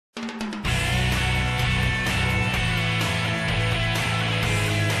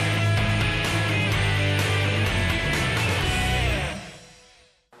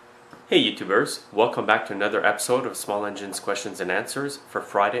Hey YouTubers, welcome back to another episode of Small Engines Questions and Answers for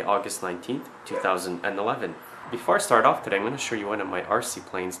Friday, August 19th, 2011. Before I start off today, I'm going to show you one of my RC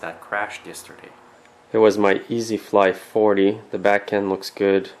planes that crashed yesterday. It was my Easy Fly 40. The back end looks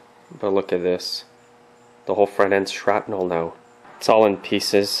good, but look at this. The whole front end's shrapnel now. It's all in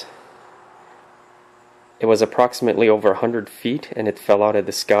pieces. It was approximately over 100 feet and it fell out of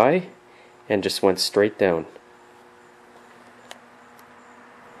the sky and just went straight down.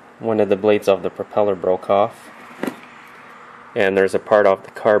 One of the blades of the propeller broke off, and there's a part of the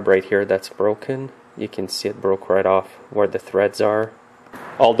carb right here that's broken. You can see it broke right off where the threads are.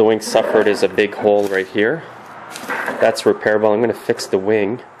 All the wing suffered is a big hole right here. That's repairable. I'm going to fix the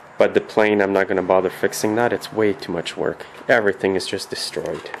wing, but the plane, I'm not going to bother fixing that. It's way too much work. Everything is just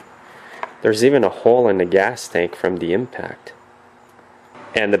destroyed. There's even a hole in the gas tank from the impact.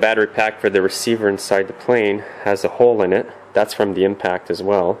 And the battery pack for the receiver inside the plane has a hole in it. That's from the impact as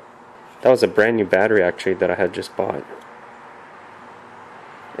well. That was a brand new battery actually that I had just bought.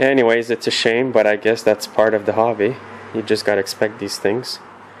 Anyways, it's a shame, but I guess that's part of the hobby. You just gotta expect these things.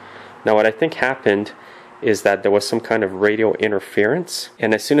 Now what I think happened is that there was some kind of radio interference,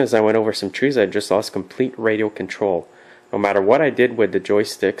 and as soon as I went over some trees I just lost complete radio control. No matter what I did with the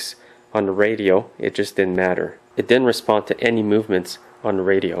joysticks on the radio, it just didn't matter. It didn't respond to any movements on the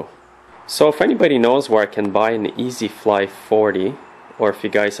radio. So if anybody knows where I can buy an Easy Fly 40, or if you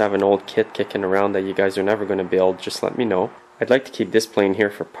guys have an old kit kicking around that you guys are never going to build, just let me know. I'd like to keep this plane here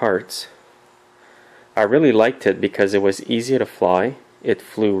for parts. I really liked it because it was easy to fly. It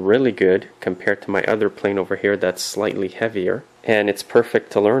flew really good compared to my other plane over here that's slightly heavier, and it's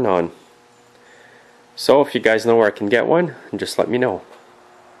perfect to learn on. So if you guys know where I can get one, just let me know.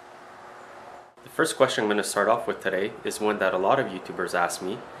 The first question I'm going to start off with today is one that a lot of YouTubers ask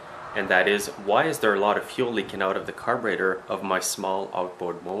me, and that is, why is there a lot of fuel leaking out of the carburetor of my small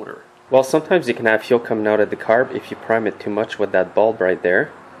outboard motor? Well, sometimes you can have fuel coming out of the carb if you prime it too much with that bulb right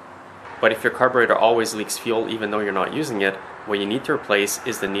there. But if your carburetor always leaks fuel even though you're not using it, what you need to replace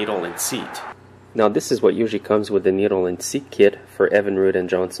is the needle and seat. Now this is what usually comes with the needle and seat kit for Evinrude and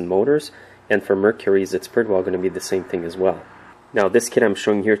Johnson motors, and for Mercury's it's pretty well going to be the same thing as well. Now this kit I'm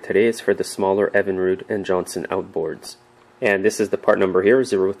showing here today is for the smaller Evinrude and Johnson outboards. And this is the part number here,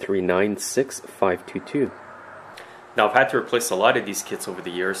 0396522. Now I've had to replace a lot of these kits over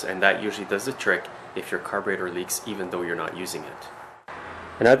the years, and that usually does the trick if your carburetor leaks even though you're not using it.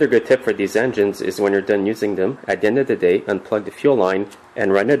 Another good tip for these engines is when you're done using them, at the end of the day, unplug the fuel line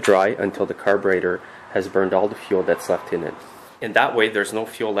and run it dry until the carburetor has burned all the fuel that's left in it. In that way there's no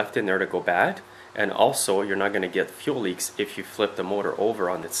fuel left in there to go bad, and also you're not going to get fuel leaks if you flip the motor over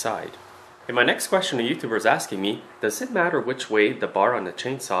on its side. And my next question, a YouTuber is asking me, does it matter which way the bar on the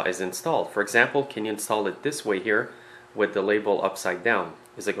chainsaw is installed? For example, can you install it this way here with the label upside down?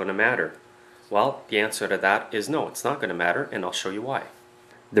 Is it going to matter? Well, the answer to that is no, it's not going to matter, and I'll show you why.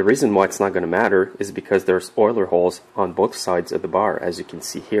 The reason why it's not going to matter is because there's oiler holes on both sides of the bar, as you can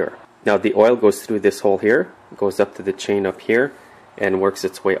see here. Now the oil goes through this hole here, goes up to the chain up here, and works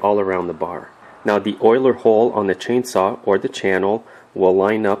its way all around the bar. Now the oiler hole on the chainsaw or the channel will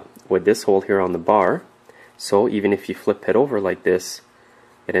line up with this hole here on the bar, so even if you flip it over like this,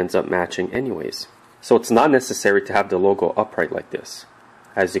 it ends up matching anyways. So it's not necessary to have the logo upright like this.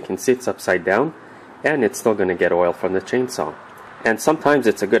 As you can see, it's upside down, and it's still going to get oil from the chainsaw. And sometimes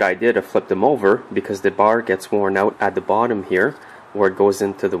it's a good idea to flip them over because the bar gets worn out at the bottom here where it goes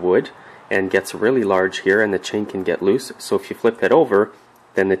into the wood and gets really large here, and the chain can get loose. So if you flip it over,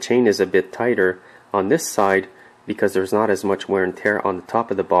 then the chain is a bit tighter on this side because there's not as much wear and tear on the top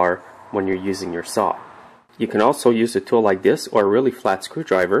of the bar when you're using your saw. You can also use a tool like this or a really flat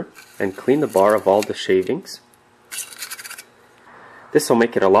screwdriver and clean the bar of all the shavings. This will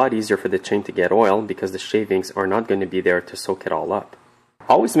make it a lot easier for the chain to get oil because the shavings are not going to be there to soak it all up.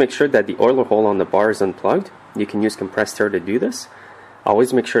 Always make sure that the oiler hole on the bar is unplugged. You can use compressed air to do this.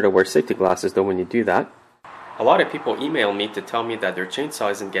 Always make sure to wear safety glasses though when you do that. A lot of people email me to tell me that their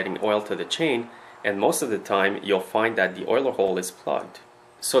chainsaw isn't getting oil to the chain, and most of the time you'll find that the oiler hole is plugged.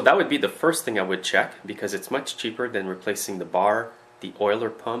 So that would be the first thing I would check, because it's much cheaper than replacing the bar, the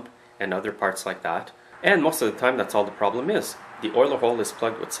oiler pump, and other parts like that. And most of the time that's all the problem is. The oiler hole is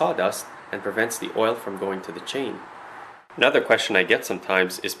plugged with sawdust and prevents the oil from going to the chain. Another question I get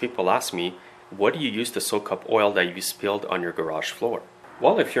sometimes is people ask me, what do you use to soak up oil that you spilled on your garage floor?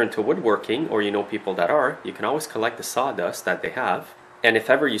 Well, if you're into woodworking or you know people that are, you can always collect the sawdust that they have. And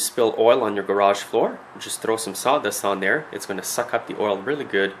if ever you spill oil on your garage floor, just throw some sawdust on there. It's going to suck up the oil really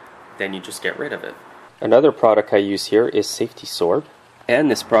good, then you just get rid of it. Another product I use here is Safety Sorb.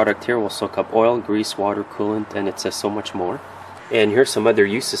 And this product here will soak up oil, grease, water, coolant, and it says so much more. And here's some other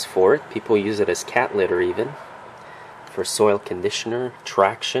uses for it. People use it as cat litter even, for soil conditioner,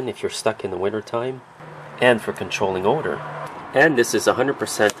 traction if you're stuck in the wintertime, and for controlling odor. And this is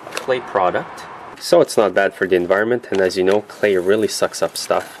 100% clay product, so it's not bad for the environment. And as you know, clay really sucks up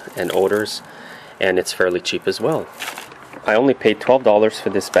stuff and odors, and it's fairly cheap as well. I only paid $12 for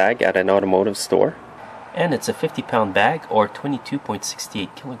this bag at an automotive store. And it's a 50-pound bag, or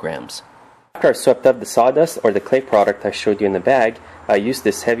 22.68 kilograms. After I swept up the sawdust or the clay product I showed you in the bag, I used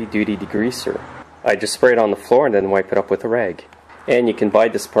this heavy-duty degreaser. I just spray it on the floor and then wipe it up with a rag. And you can buy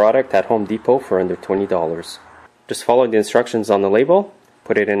this product at Home Depot for under $20. Just follow the instructions on the label,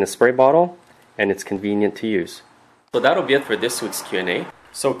 put it in a spray bottle, and it's convenient to use. So that'll be it for this week's Q&A.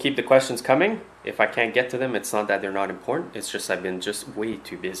 So keep the questions coming. If I can't get to them, it's not that they're not important, it's just I've been just way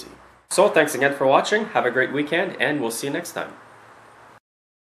too busy. So thanks again for watching, have a great weekend, and we'll see you next time.